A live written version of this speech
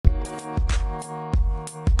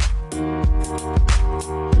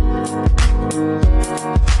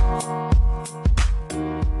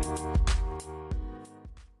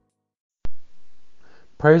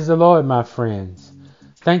Praise the Lord, my friends.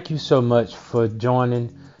 Thank you so much for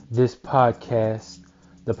joining this podcast,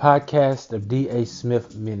 the podcast of D.A.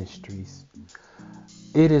 Smith Ministries.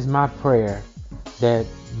 It is my prayer that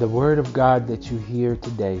the Word of God that you hear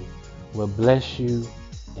today will bless you,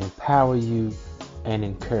 empower you, and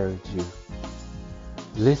encourage you.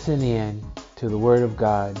 Listen in to the Word of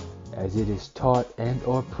God as it is taught and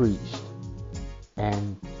or preached,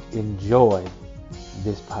 and enjoy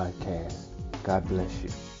this podcast. God bless you.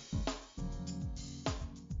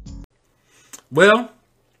 Well,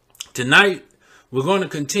 tonight we're going to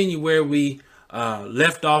continue where we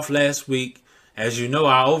left off last week. As you know,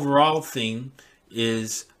 our overall theme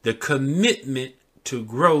is the commitment to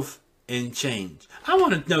growth and change. I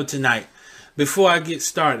want to know tonight, before I get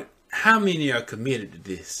started, how many are committed to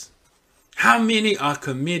this? How many are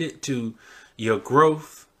committed to your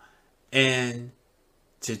growth and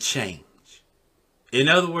to change? In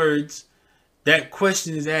other words, that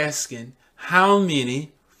question is asking how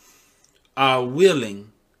many are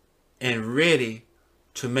willing and ready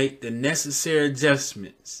to make the necessary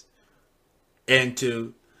adjustments and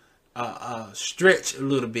to stretch a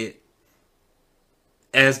little bit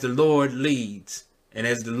as the Lord leads and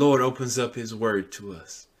as the Lord opens up His Word to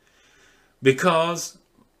us. Because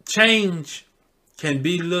change can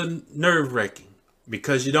be a little nerve-wracking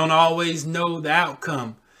because you don't always know the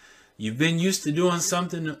outcome. You've been used to doing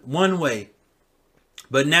something one way,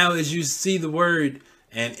 but now as you see the Word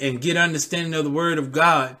and get understanding of the Word of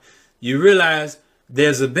God, you realize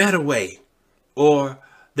there's a better way, or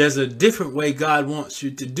there's a different way God wants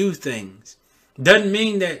you to do things. Doesn't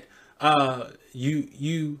mean that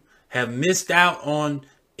you have missed out on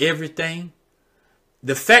everything.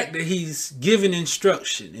 The fact that He's giving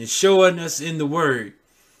instruction and showing us in the Word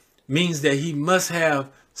means that He must have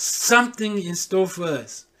something in store for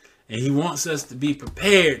us. And He wants us to be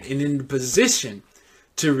prepared and in the position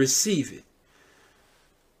to receive it.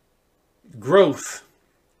 Growth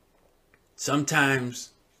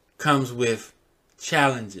sometimes comes with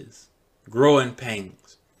challenges, growing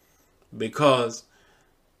pains, because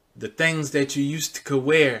the things that you used to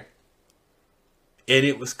wear and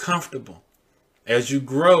it was comfortable. As you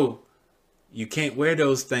grow, you can't wear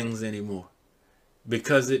those things anymore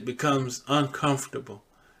because it becomes uncomfortable.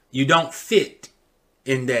 You don't fit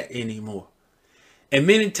in that anymore. And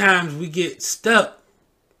many times we get stuck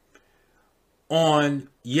on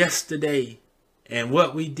yesterday and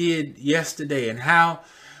what we did yesterday and how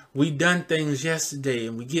we done things yesterday,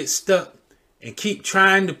 and we get stuck and keep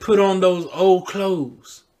trying to put on those old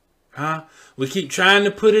clothes. We keep trying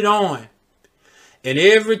to put it on. And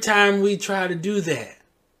every time we try to do that,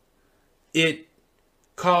 it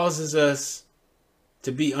causes us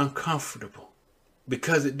to be uncomfortable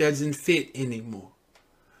because it doesn't fit anymore.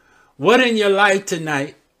 What in your life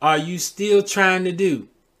tonight are you still trying to do?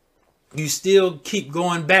 You still keep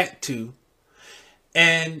going back to,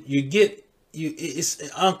 and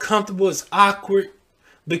it's uncomfortable, it's awkward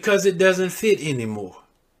because it doesn't fit anymore.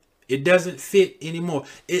 It doesn't fit anymore.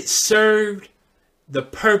 It served the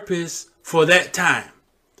purpose for that time.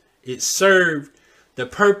 It served the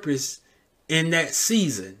purpose in that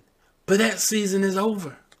season, but that season is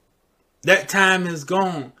over. That time is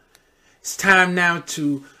gone. It's time now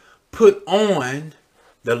to put on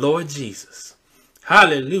the Lord Jesus.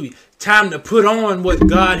 Hallelujah. Time to put on what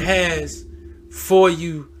God has for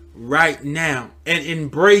you right now and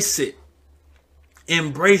embrace it.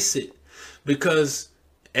 Embrace it. Because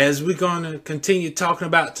as we're going to continue talking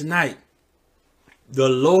about tonight, the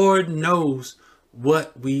Lord knows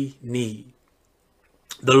what we need.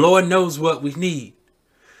 The Lord knows what we need.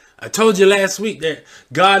 I told you last week that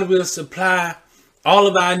God will supply all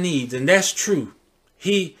of our needs, and that's true.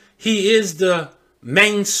 He is the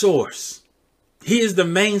main source. He is the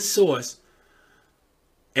main source,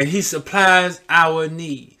 and He supplies our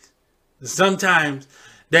needs. Sometimes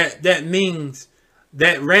that means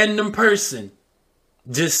that random person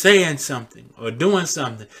just saying something or doing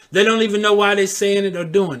something. They don't even know why they're saying it or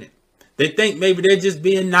doing it. They think maybe they're just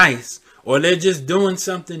being nice, or they're just doing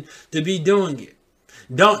something to be doing it.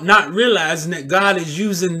 Not realizing that God is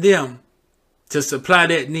using them to supply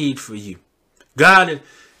that need for you. God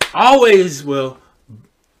always will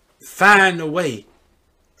find a way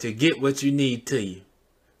to get what you need to you.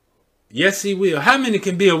 Yes, He will. How many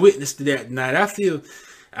can be a witness to that tonight? I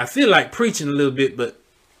feel like preaching a little bit, but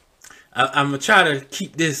I'm going to try to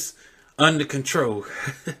keep this under control.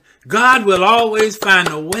 God will always find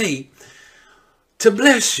a way to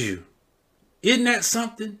bless you. Isn't that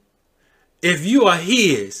something? If you are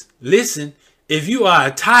His, listen, if you are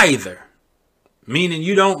a tither, meaning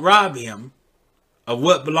you don't rob Him of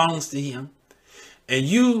what belongs to Him, and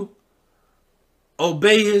you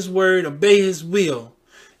obey his word, obey his will,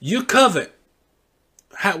 you're covered.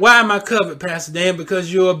 Why am I covered, Pastor Dan?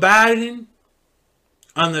 Because you're abiding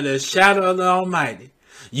under the shadow of the Almighty.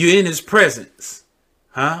 You're in his presence.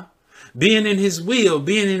 Being in his will,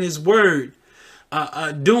 being in his word,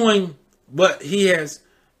 doing what he has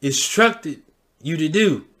instructed you to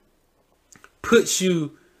do, puts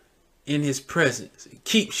you in his presence. It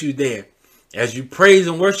keeps you there. As you praise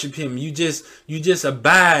and worship him, you just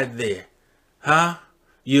abide there.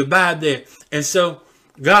 You abide there. And so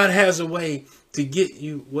God has a way to get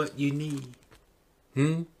you what you need.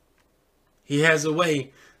 He has a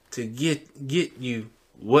way to get you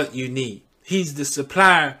what you need. He's the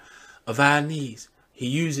supplier of our needs. He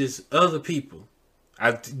uses other people.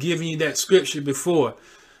 I've given you that scripture before.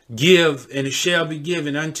 Give, and it shall be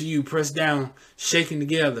given unto you, pressed down, shaken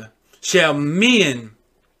together. Shall men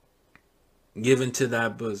give into thy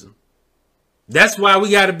bosom. That's why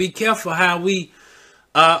we got to be careful how we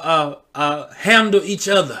handle each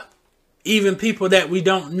other. Even people that we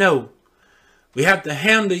don't know. We have to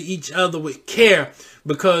handle each other with care,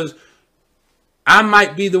 because I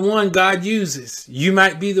might be the one God uses. You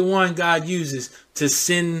might be the one God uses to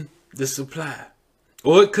send the supply.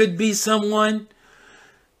 Or it could be someone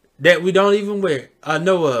that we don't even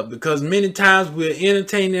know of, because many times we're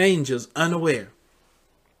entertaining angels unaware.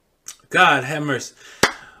 God have mercy.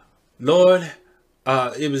 Lord,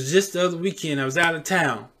 it was just the other weekend. I was out of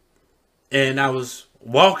town and I was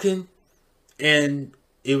walking, and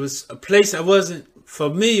it was a place I wasn't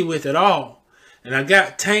familiar with at all. And I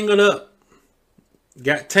got tangled up.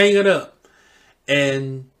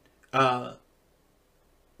 And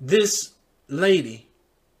this lady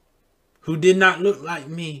who did not look like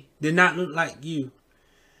me, did not look like you.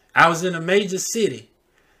 I was in a major city,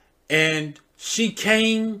 and she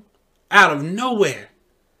came out of nowhere,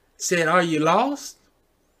 said, "Are you lost?"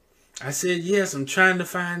 I said, "Yes, I'm trying to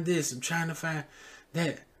find this. I'm trying to find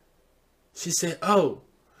that." She said, "Oh,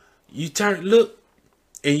 you look,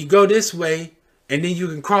 and you go this way, and then you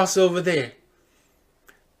can cross over there."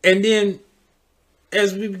 And then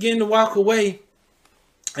as we begin to walk away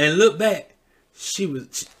and look back, she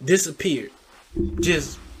disappeared.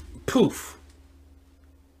 Just poof.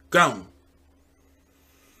 Gone.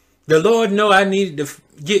 The Lord knew I needed to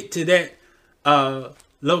get to that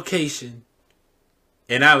location,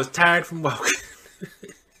 and I was tired from walking.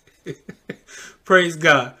 Praise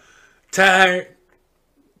God. Tired,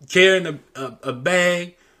 carrying a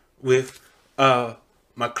bag with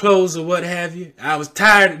my clothes or what have you. I was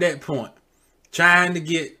tired at that point, trying to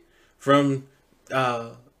get from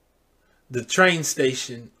the train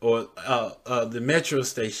station or the metro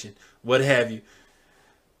station, what have you,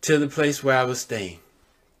 to the place where I was staying.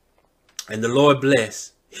 And the Lord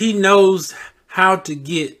bless. He knows how to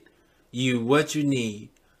get you what you need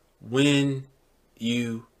when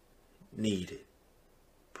you need it.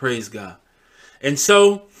 Praise God. And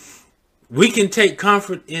so we can take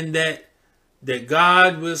comfort in that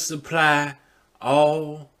God will supply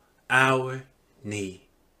all our need.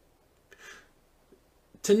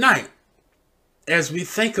 Tonight, as we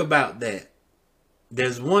think about that,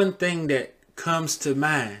 there's one thing that comes to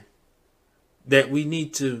mind that we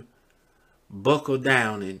need to buckle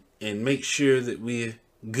down and make sure that we're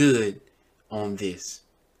good on this.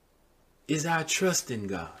 Is our trust in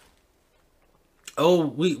God. Oh,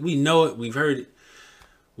 we know it. We've heard it.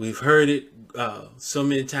 We've heard it so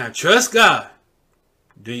many times. Trust God.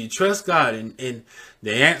 Do you trust God? And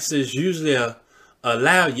the answer is usually a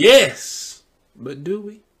loud yes. But do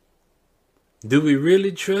we? Do we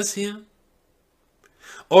really trust him?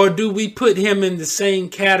 Or do we put him in the same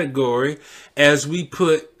category as we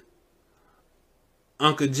put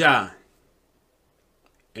Uncle John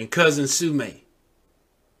and Cousin Sume?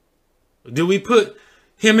 Do we put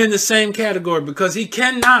him in the same category? Because he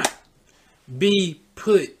cannot be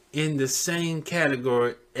put in the same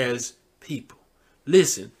category as people.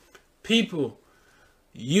 Listen, people,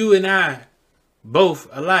 you and I, both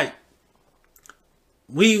alike,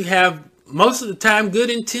 we have most of the time good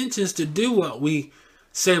intentions to do what we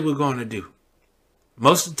say we're going to do.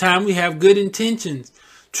 Most of the time we have good intentions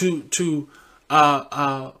to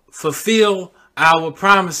fulfill our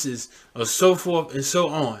promises, or so forth and so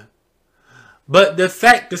on. But the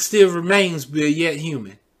fact still remains, we're yet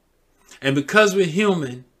human. And because we're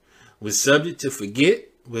human, we're subject to forget.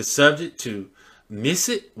 We're subject to miss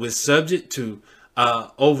it. We're subject to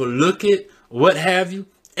overlook it, what have you.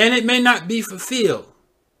 And it may not be fulfilled.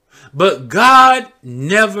 But God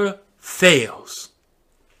never fails.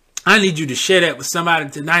 I need you to share that with somebody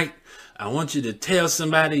tonight. I want you to tell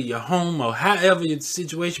somebody in your home or however your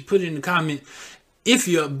situation, put it in the comment. If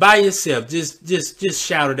you're by yourself, just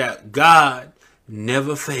shout it out. God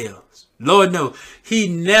never fails. Lord, no, he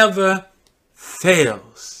never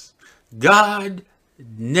fails. God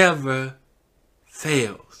never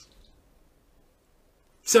fails.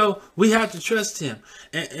 So we have to trust him.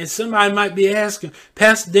 And somebody might be asking,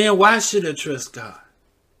 Pastor Dan, why should I trust God?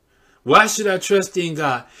 Why should I trust in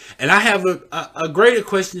God? And I have a greater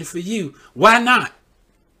question for you. Why not?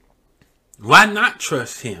 Why not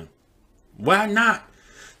trust him? Why not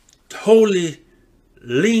totally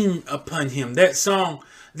lean upon him? That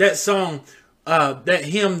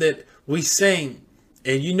hymn that we sing,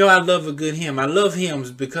 and you know I love a good hymn. I love hymns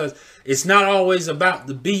because it's not always about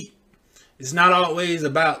the beat. It's not always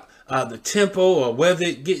about the tempo or whether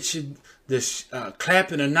it gets you the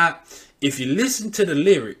clapping or not. If you listen to the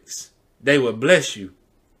lyrics, they will bless you.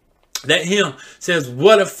 That hymn says,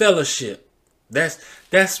 what a fellowship.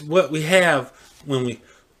 That's what we have when we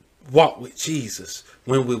walk with Jesus,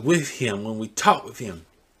 when we're with him, when we talk with him,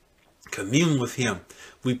 commune with him,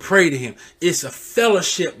 we pray to him. It's a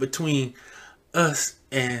fellowship between us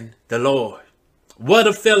and the Lord. What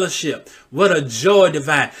a fellowship. What a joy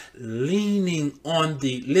divine. Leaning on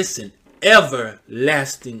the, listen,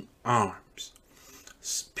 everlasting arms.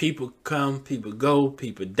 People come, people go,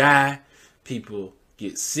 people die, people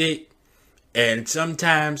get sick. And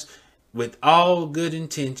sometimes with all good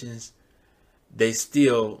intentions, they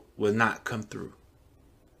still will not come through.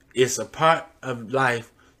 It's a part of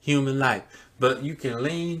life, human life. But you can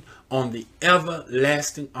lean on the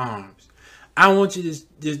everlasting arms. I want you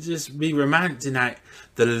to just be reminded tonight,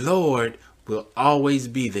 the Lord will always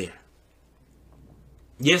be there.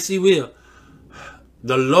 Yes, he will.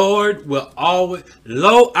 The Lord will always,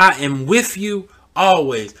 lo, I am with you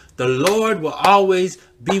always. The Lord will always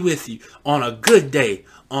be with you on a good day,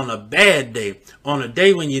 on a bad day, on a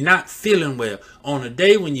day when you're not feeling well, on a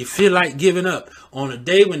day when you feel like giving up, on a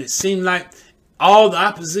day when it seems like all the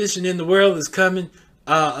opposition in the world is coming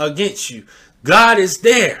against you. God is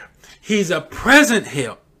there. He's a present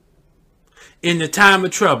help in the time of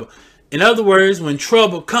trouble. In other words, when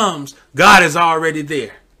trouble comes, God is already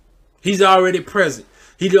there. He's already present.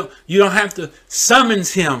 You don't have to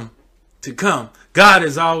summons him to come. God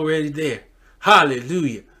is already there.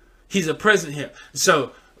 Hallelujah. He's a present help.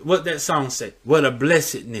 So what that song say? What a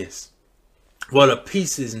blessedness. What a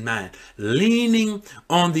peace is mine. Leaning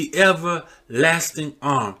on the everlasting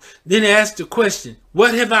arm. Then ask the question,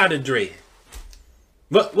 what have I to dread?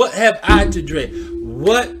 What have I to dread?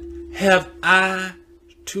 What have I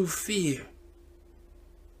to fear?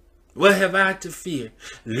 What have I to fear?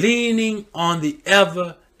 Leaning on the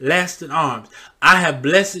everlasting arms. I have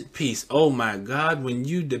blessed peace. Oh my God, when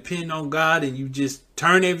you depend on God and you just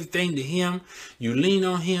turn everything to him, you lean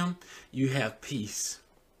on him, you have peace.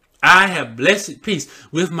 I have blessed peace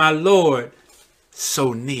with my Lord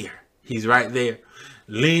so near. He's right there,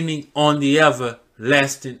 leaning on the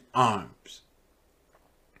everlasting arms.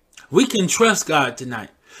 We can trust God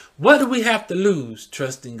tonight. What do we have to lose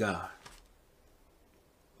trusting God?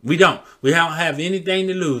 We don't. We don't have anything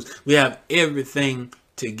to lose. We have everything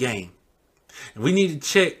to gain. And we need to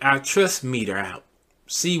check our trust meter out.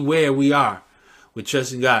 See where we are with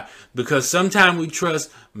trusting God. Because sometimes we trust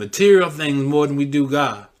material things more than we do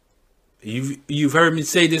God. You've heard me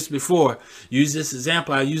say this before. Use this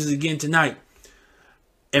example. I'll use it again tonight.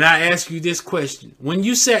 And I ask you this question. When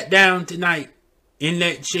you sat down tonight in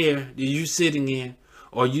that chair that you sitting in,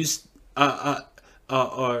 or you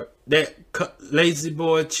or that lazy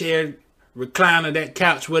boy chair, recliner, that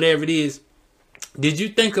couch, whatever it is, did you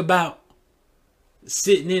think about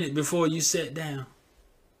sitting in it before you sat down?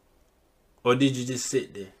 Or did you just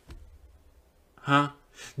sit there? Huh?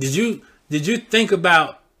 Did you think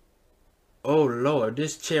about, oh Lord,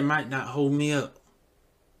 this chair might not hold me up?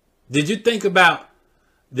 Did you think about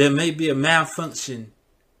there may be a malfunction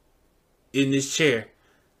in this chair?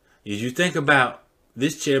 Did you think about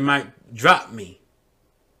this chair might drop me?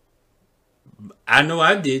 I know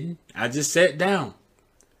I didn't. I just sat down.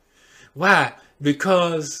 Why?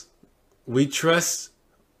 Because we trust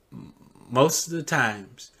most of the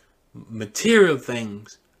times material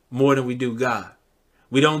things more than we do God.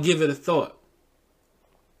 We don't give it a thought.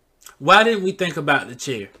 Why didn't we think about the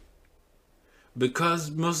chair?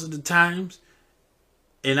 Because most of the times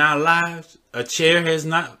in our lives, a chair has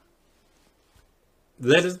not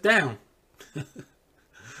let us down.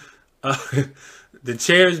 The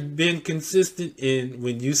chair has been consistent, and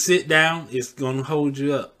when you sit down, it's going to hold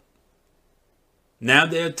you up. Now,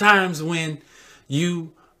 there are times when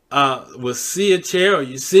you will see a chair or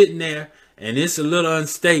you're sitting there and it's a little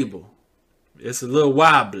unstable. It's a little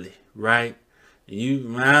wobbly, right? I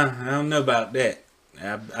don't know about that.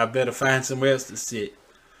 I better find somewhere else to sit.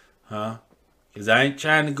 Huh? Because I ain't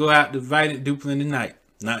trying to go out to Vital Duplin tonight.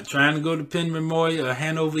 Not trying to go to Penn Memorial or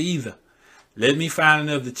Hanover either. Let me find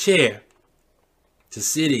another chair to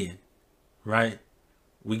sit in, right?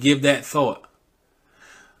 We give that thought.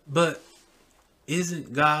 But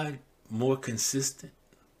isn't God more consistent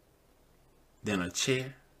than a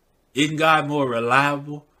chair? Isn't God more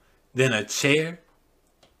reliable than a chair?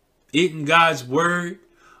 Isn't God's word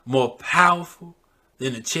more powerful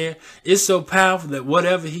than a chair? It's so powerful that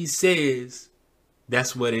whatever he says,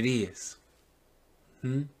 that's what it is.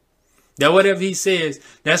 That whatever he says,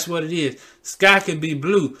 that's what it is. Sky can be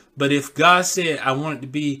blue, but if God said, I want it to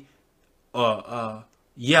be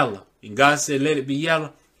yellow, and God said, let it be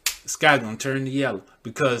yellow, the sky gonna turn to yellow,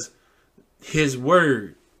 because his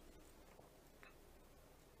word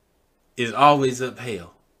is always upheld.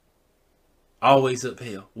 Always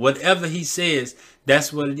upheld. Whatever he says,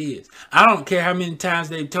 that's what it is. I don't care how many times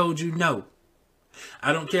they've told you no.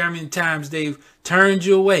 I don't care how many times they've turned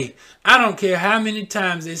you away. I don't care how many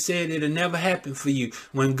times they said it'll never happen for you.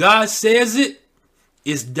 When God says it,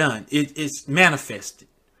 it's done. It's manifested,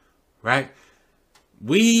 right?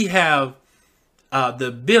 We have the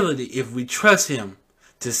ability, if we trust him,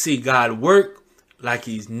 to see God work like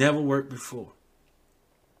he's never worked before.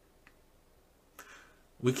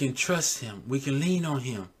 We can trust him. We can lean on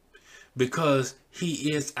him because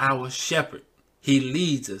he is our shepherd. He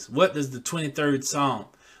leads us. What does the 23rd Psalm,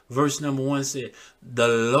 verse number 1 say? The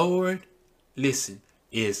Lord, listen,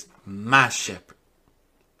 is my shepherd.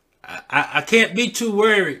 I can't be too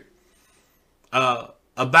worried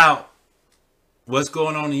about what's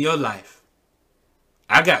going on in your life.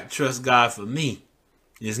 I got to trust God for me.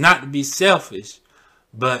 It's not to be selfish,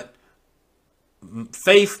 but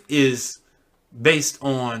faith is based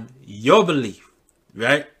on your belief,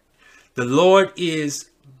 right? The Lord is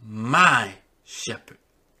my shepherd.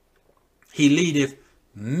 He leadeth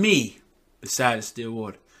me beside the still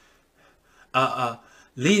water.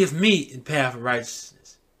 Leadeth me in path of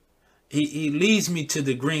righteousness. He leads me to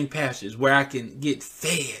the green pastures where I can get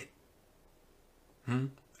fed.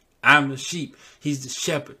 I'm the sheep. He's the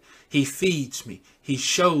shepherd. He feeds me. He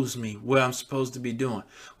shows me where I'm supposed to be doing,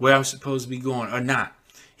 where I'm supposed to be going or not.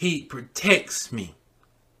 He protects me,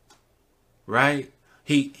 right?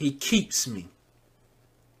 He keeps me.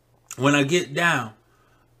 When I get down,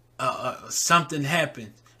 something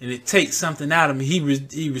happens and it takes something out of me.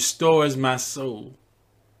 He restores my soul.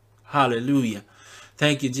 Hallelujah.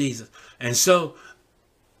 Thank you, Jesus. And so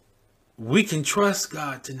we can trust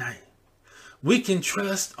God tonight. We can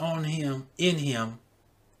trust on him, in him,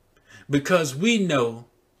 because we know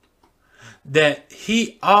that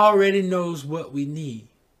he already knows what we need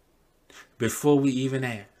before we even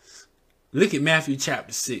ask. Look at Matthew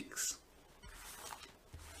chapter 6.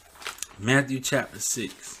 Matthew chapter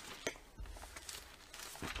 6.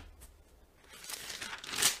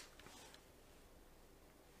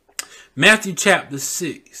 Matthew chapter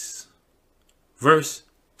 6, verse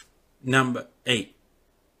number 8.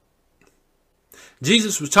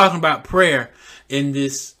 Jesus was talking about prayer in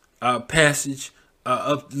this passage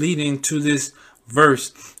leading to this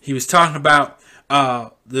verse. He was talking about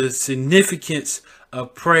the significance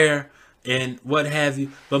of prayer and what have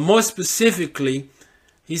you. But more specifically,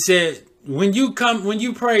 he said, when you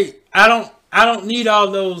pray, I don't need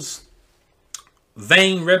all those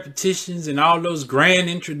vain repetitions and all those grand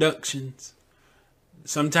introductions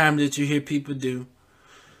sometimes that you hear people do.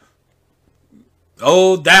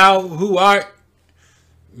 Oh, thou who art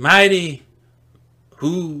mighty,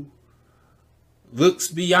 who looks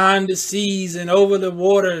beyond the seas and over the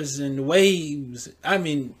waters and the waves. I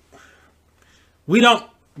mean,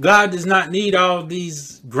 God does not need all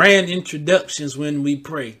these grand introductions when we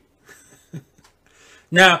pray.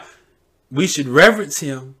 Now, we should reverence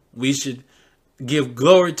him. We should give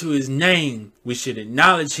glory to his name. We should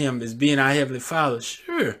acknowledge him as being our Heavenly Father.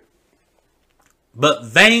 Sure. But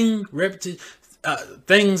vain repetition,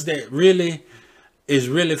 things that really is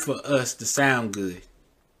really for us to sound good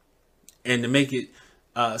and to make it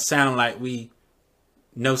sound like we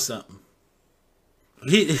know something.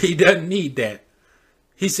 He doesn't need that.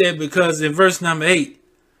 He said, because in verse number 8,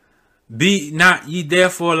 be not ye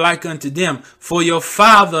therefore like unto them, for your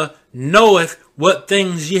Father knoweth what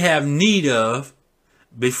things ye have need of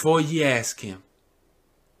before ye ask him.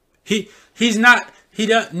 He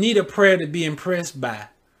doesn't need a prayer to be impressed by,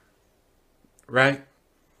 right?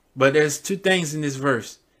 But there's two things in this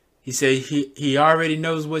verse. He said he already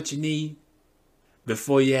knows what you need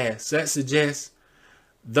before you ask. So that suggests,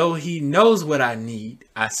 though he knows what I need,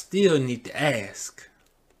 I still need to ask.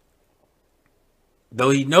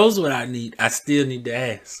 Though he knows what I need, I still need to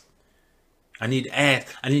ask. I need to ask.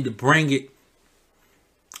 I need to bring it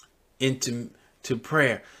into to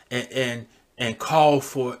prayer and call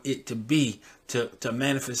for it to be to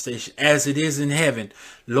manifestation as it is in heaven.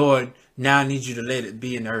 Lord, now I need you to let it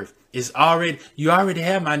be in earth. You already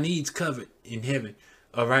have my needs covered in heaven.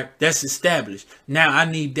 All right. That's established. Now I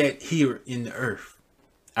need that here in the earth.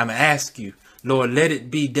 I'm going to ask you, Lord, let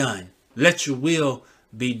it be done. Let your will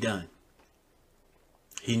be done.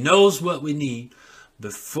 He knows what we need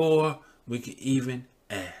before we can even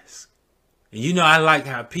ask. And you know, I like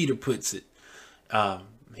how Peter puts it.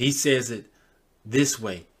 He says it this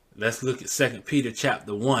way. Let's look at 2 Peter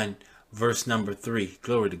chapter 1, verse number 3.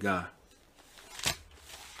 Glory to God.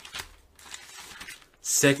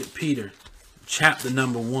 2 Peter chapter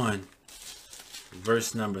number 1,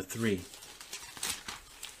 verse number 3.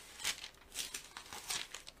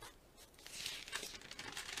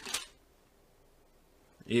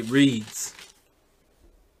 It reads,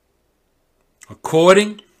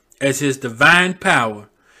 according as his divine power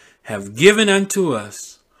have given unto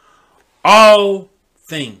us all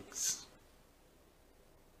things.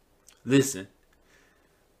 Listen,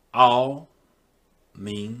 all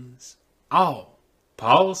means all.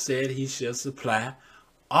 Paul said he shall supply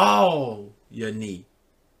all your need.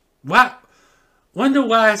 Wonder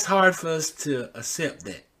why it's hard for us to accept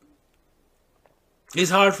that.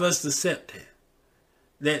 It's hard for us to accept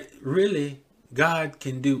that really God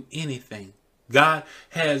can do anything. God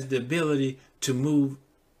has the ability to move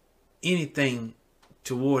anything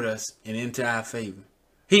toward us and into our favor.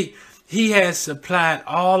 He has supplied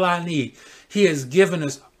all I need. He has given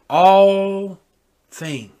us all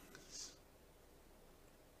things.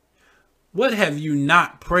 What have you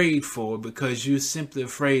not prayed for because you're simply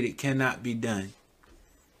afraid it cannot be done?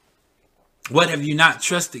 What have you not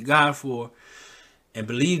trusted God for and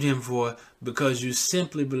believed him for because you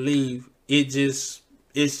simply believe it's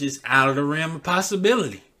just out of the realm of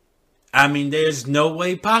possibility? I mean, there's no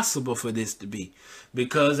way possible for this to be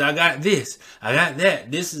because I got this, I got that.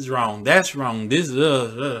 This is wrong. That's wrong. This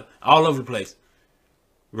is all over the place.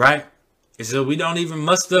 Right? And so we don't even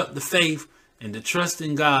muster up the faith and the trust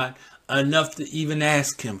in God enough to even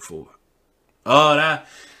ask him for it. Oh,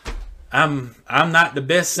 I'm not the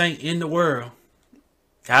best saint in the world.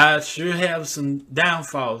 I sure have some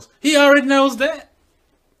downfalls. He already knows that.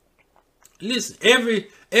 Listen,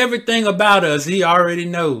 everything about us, he already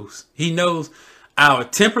knows. He knows our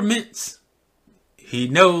temperaments. He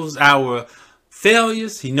knows our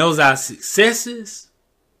failures. He knows our successes.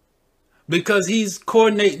 Because he's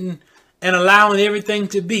coordinating and allowing everything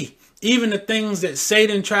to be. Even the things that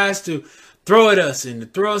Satan tries to throw at us and to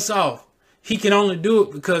throw us off. He can only do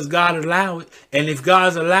it because God allowed it. And if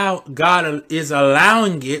God is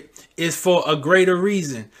allowing it, it's for a greater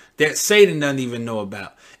reason that Satan doesn't even know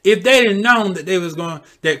about. If they had known that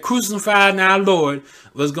that crucifying our Lord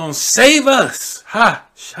was going to save us,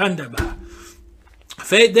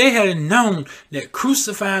 if they had known that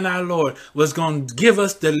crucifying our Lord was going to give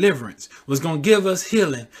us deliverance, was going to give us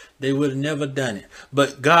healing, they would have never done it.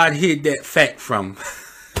 But God hid that fact from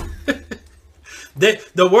them.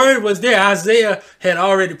 The word was there. Isaiah had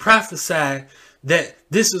already prophesied that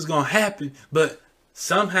this was going to happen. But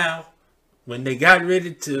somehow, when they got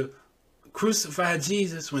ready to crucify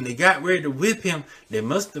Jesus, when they got ready to whip him, they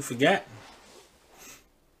must have forgotten.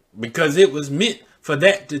 Because it was meant for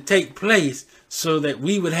that to take place so that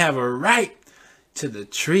we would have a right to the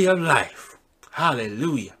tree of life.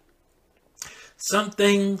 Hallelujah. Some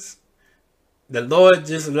things the Lord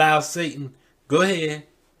just allows Satan, go ahead.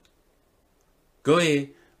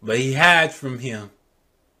 But he hides from him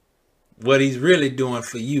what he's really doing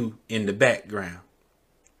for you in the background.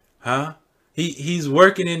 He's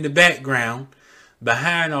working in the background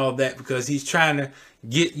behind all that because he's trying to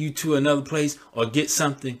get you to another place or get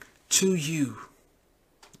something to you.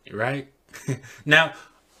 Right? Now,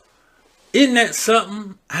 isn't that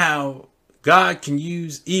something how God can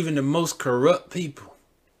use even the most corrupt people,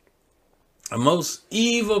 the most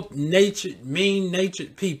evil-natured,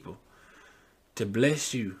 mean-natured people to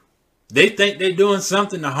bless you? They think they're doing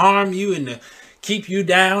something to harm you and to keep you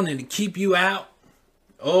down and to keep you out.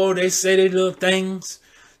 Oh, they say they little things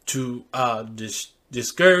to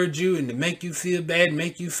discourage you and to make you feel bad,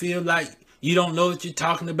 make you feel like you don't know what you're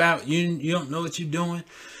talking about. You don't know what you're doing.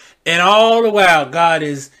 And all the while, God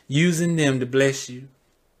is using them to bless you.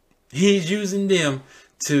 He's using them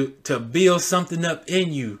to build something up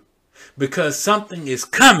in you because something is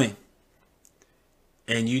coming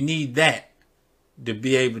and you need that to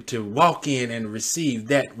be able to walk in and receive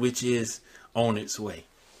that which is on its way.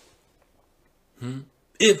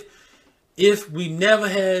 If we never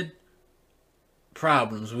had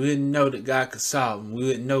problems, we wouldn't know that God could solve them. We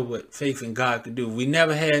wouldn't know what faith in God could do. We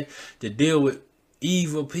never had to deal with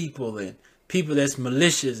evil people and people that's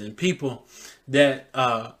malicious and people that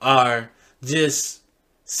are just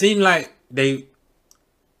seem like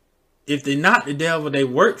if they're not the devil, they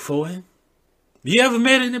work for him. You ever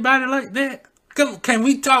met anybody like that? Can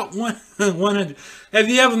we talk 100? Have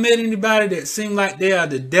you ever met anybody that seemed like they are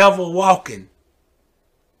the devil walking?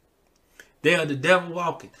 They are the devil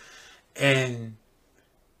walking. And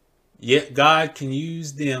yet God can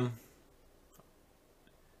use them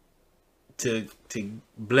to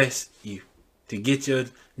bless you, to get your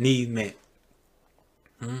needs met.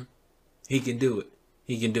 He can do it.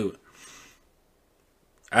 He can do it.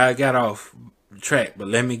 I got off track, but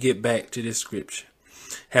let me get back to this scripture.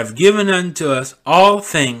 Have given unto us all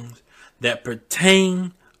things that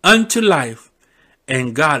pertain unto life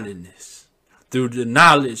and godliness, through the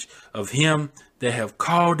knowledge of him that have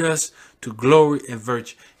called us to glory and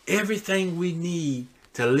virtue. Everything we need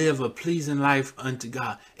to live a pleasing life unto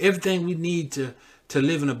God, everything we need to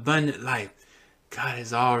live an abundant life, God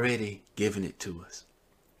has already given it to us.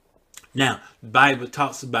 Now, the Bible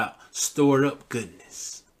talks about stored up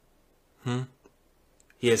goodness.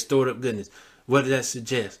 He has stored up goodness. What does that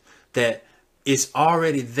suggest? That it's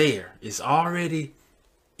already there. It's already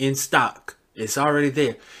in stock. It's already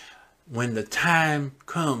there. When the time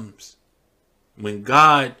comes, when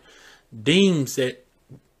God deems that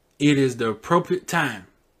it is the appropriate time,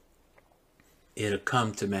 it'll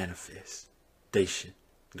come to manifestation.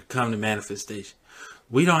 It'll come to manifestation.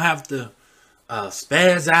 We don't have to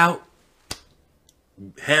spaz out,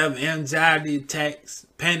 have anxiety attacks,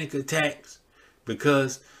 panic attacks,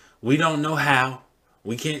 because we don't know how.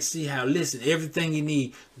 We can't see how. Listen, everything you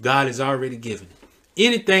need, God has already given it.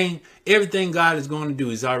 Everything God is going to do,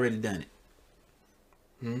 He's already done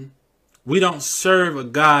it. We don't serve a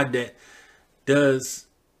God that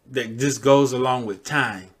just goes along with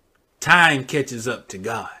time. Time catches up to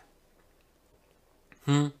God.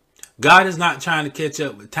 God is not trying to catch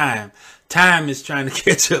up with time. Time is trying to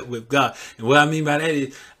catch up with God. And what I mean by that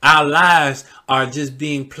is our lives are just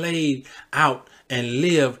being played out and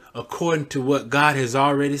lived according to what God has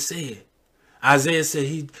already said. Isaiah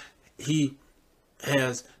said he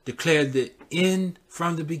has declared the end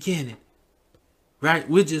from the beginning. Right?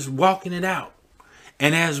 We're just walking it out.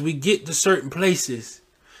 And as we get to certain places,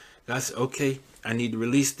 God said, okay, I need to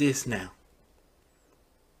release this now.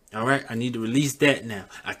 All right, I need to release that now.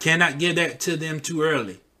 I cannot give that to them too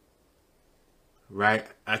early. Right?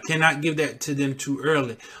 I cannot give that to them too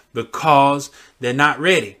early because they're not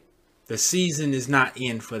ready. The season is not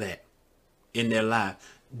in for that in their life.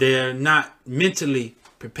 They're not mentally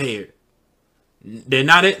prepared. They're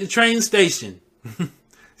not at the train station.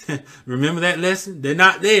 Remember that lesson? They're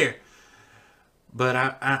not there. But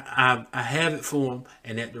I have it for them.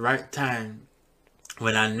 And at the right time,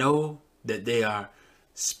 when I know that they are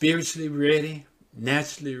spiritually ready,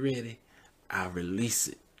 naturally ready, I release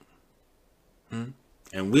it.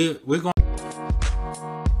 And we're going